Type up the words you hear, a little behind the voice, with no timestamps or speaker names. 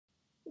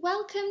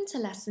Welcome to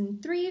lesson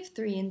 3 of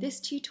 3 in this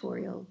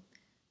tutorial,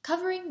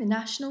 covering the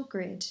national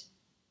grid.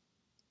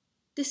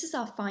 This is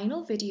our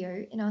final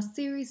video in our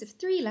series of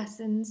 3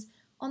 lessons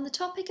on the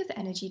topic of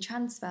energy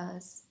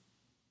transfers.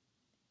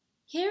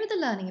 Here are the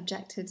learning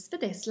objectives for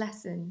this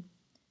lesson.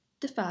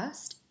 The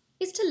first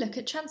is to look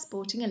at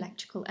transporting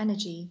electrical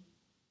energy.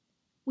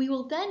 We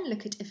will then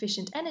look at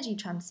efficient energy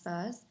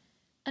transfers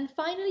and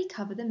finally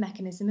cover the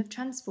mechanism of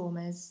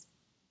transformers.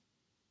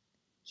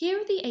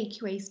 Here are the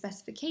AQA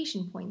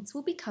specification points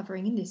we'll be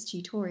covering in this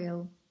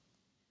tutorial.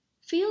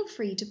 Feel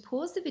free to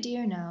pause the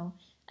video now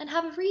and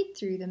have a read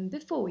through them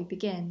before we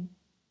begin.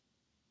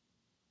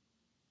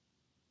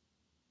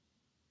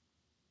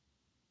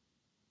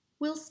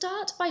 We'll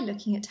start by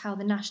looking at how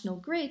the national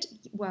grid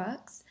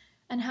works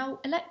and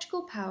how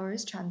electrical power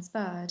is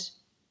transferred.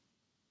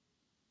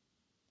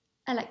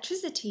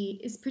 Electricity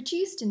is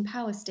produced in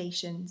power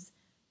stations,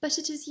 but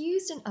it is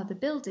used in other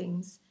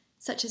buildings,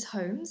 such as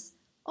homes,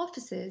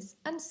 offices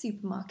and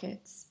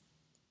supermarkets.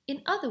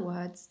 In other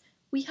words,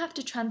 we have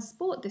to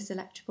transport this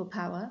electrical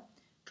power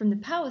from the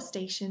power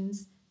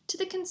stations to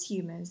the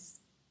consumers.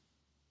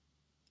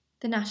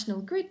 The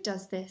national grid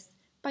does this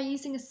by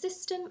using a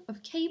system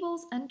of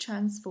cables and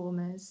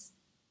transformers.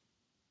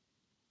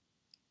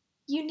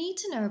 You need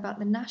to know about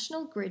the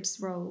national grid's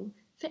role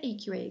for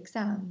AQA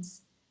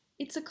exams.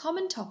 It's a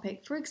common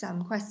topic for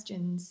exam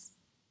questions.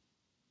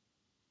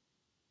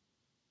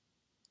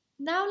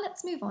 Now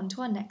let's move on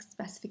to our next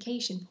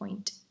specification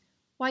point,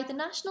 why the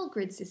national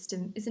grid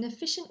system is an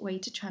efficient way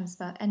to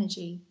transfer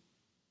energy.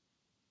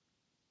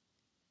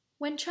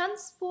 When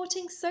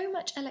transporting so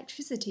much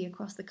electricity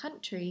across the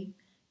country,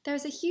 there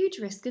is a huge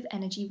risk of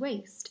energy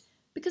waste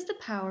because the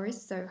power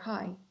is so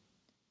high.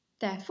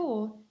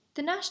 Therefore,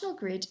 the national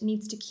grid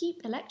needs to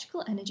keep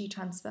electrical energy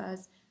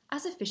transfers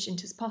as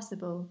efficient as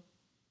possible.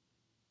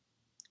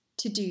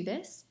 To do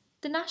this,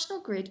 the national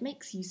grid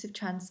makes use of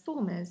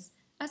transformers,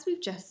 as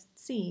we've just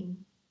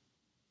seen.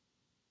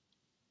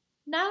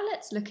 Now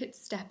let's look at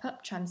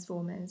step-up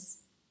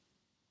transformers.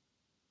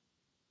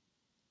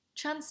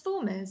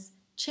 Transformers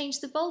change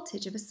the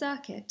voltage of a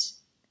circuit.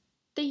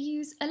 They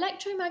use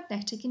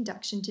electromagnetic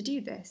induction to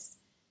do this.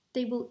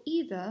 They will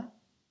either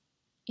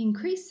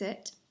increase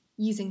it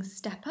using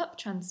step-up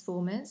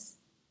transformers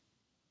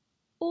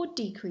or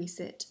decrease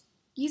it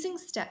using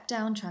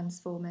step-down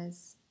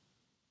transformers.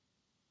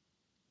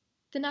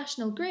 The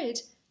national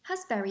grid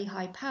has very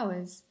high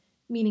powers,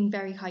 meaning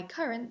very high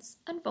currents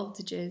and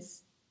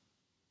voltages.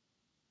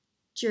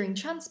 During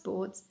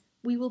transport,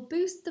 we will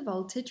boost the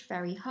voltage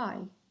very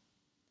high,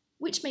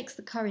 which makes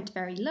the current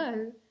very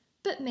low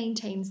but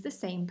maintains the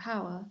same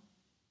power.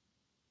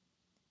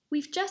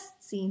 We've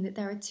just seen that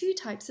there are 2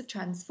 types of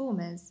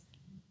transformers,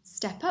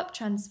 step-up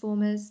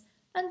transformers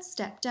and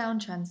step-down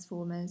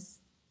transformers.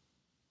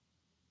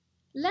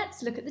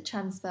 Let's look at the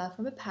transfer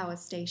from a power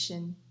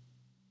station.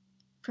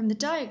 From the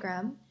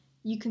diagram,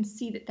 you can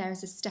see that there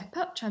is a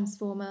step-up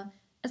transformer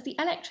as the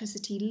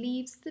electricity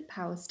leaves the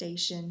power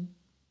station.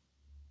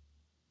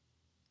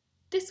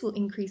 This will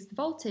increase the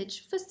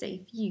voltage for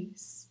safe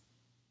use.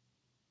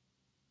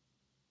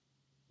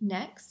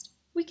 Next,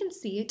 we can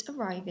see it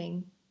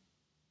arriving.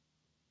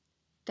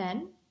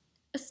 Then,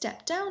 a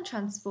step-down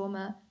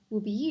transformer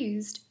will be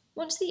used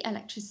once the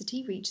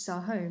electricity reaches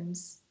our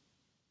homes.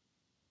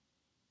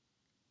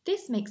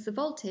 This makes the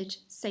voltage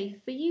safe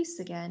for use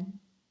again.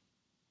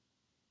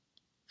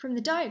 From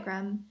the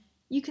diagram,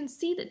 you can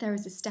see that there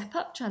is a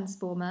step-up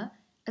transformer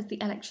as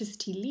the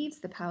electricity leaves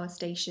the power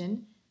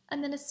station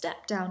and then a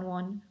step-down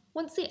one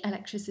once the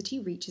electricity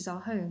reaches our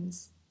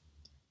homes.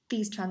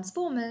 These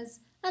transformers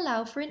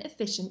allow for an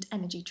efficient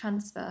energy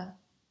transfer.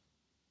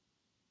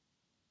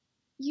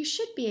 You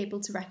should be able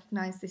to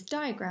recognise this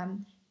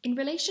diagram in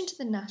relation to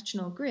the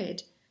national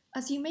grid,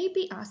 as you may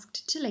be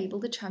asked to label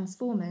the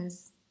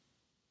transformers.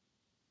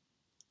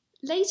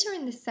 Later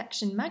in this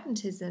section,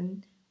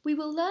 magnetism, we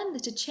will learn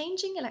that a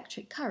changing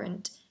electric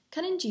current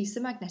can induce a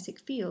magnetic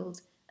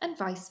field, and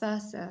vice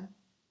versa.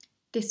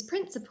 This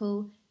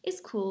principle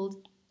is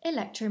called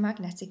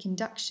electromagnetic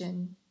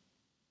induction.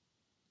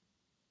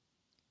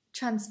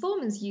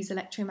 Transformers use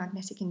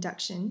electromagnetic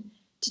induction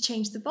to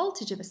change the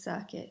voltage of a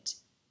circuit,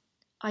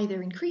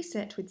 either increase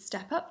it with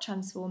step-up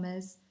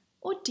transformers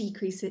or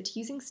decrease it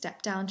using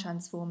step-down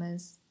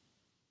transformers.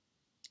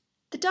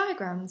 The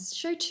diagrams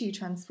show 2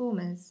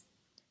 transformers.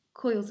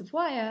 Coils of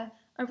wire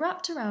are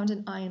wrapped around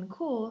an iron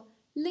core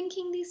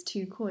linking these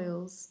 2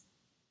 coils.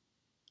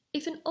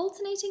 If an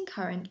alternating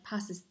current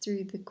passes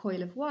through the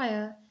coil of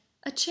wire,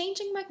 a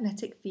changing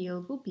magnetic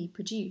field will be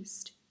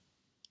produced.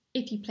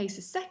 If you place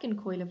a second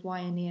coil of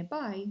wire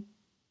nearby,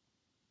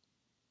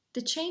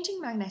 the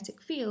changing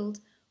magnetic field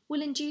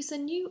will induce a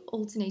new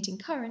alternating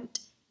current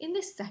in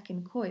this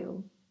second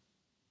coil.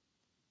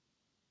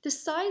 The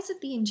size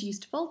of the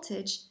induced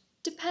voltage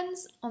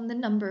depends on the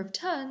number of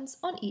turns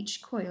on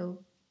each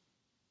coil.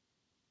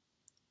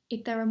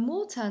 If there are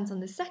more turns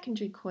on the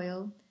secondary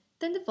coil,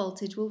 then the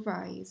voltage will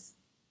rise.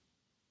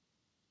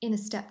 In a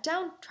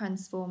step-down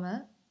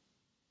transformer,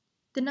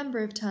 the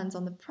number of turns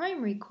on the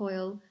primary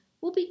coil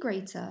will be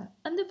greater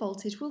and the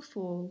voltage will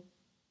fall.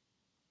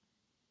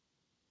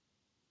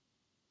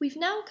 We've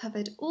now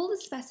covered all the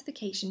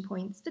specification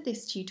points for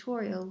this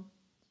tutorial.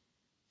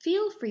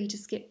 Feel free to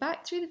skip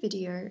back through the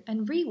video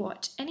and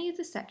re-watch any of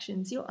the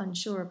sections you're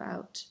unsure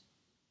about.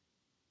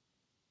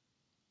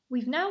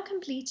 We've now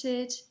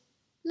completed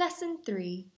Lesson 3,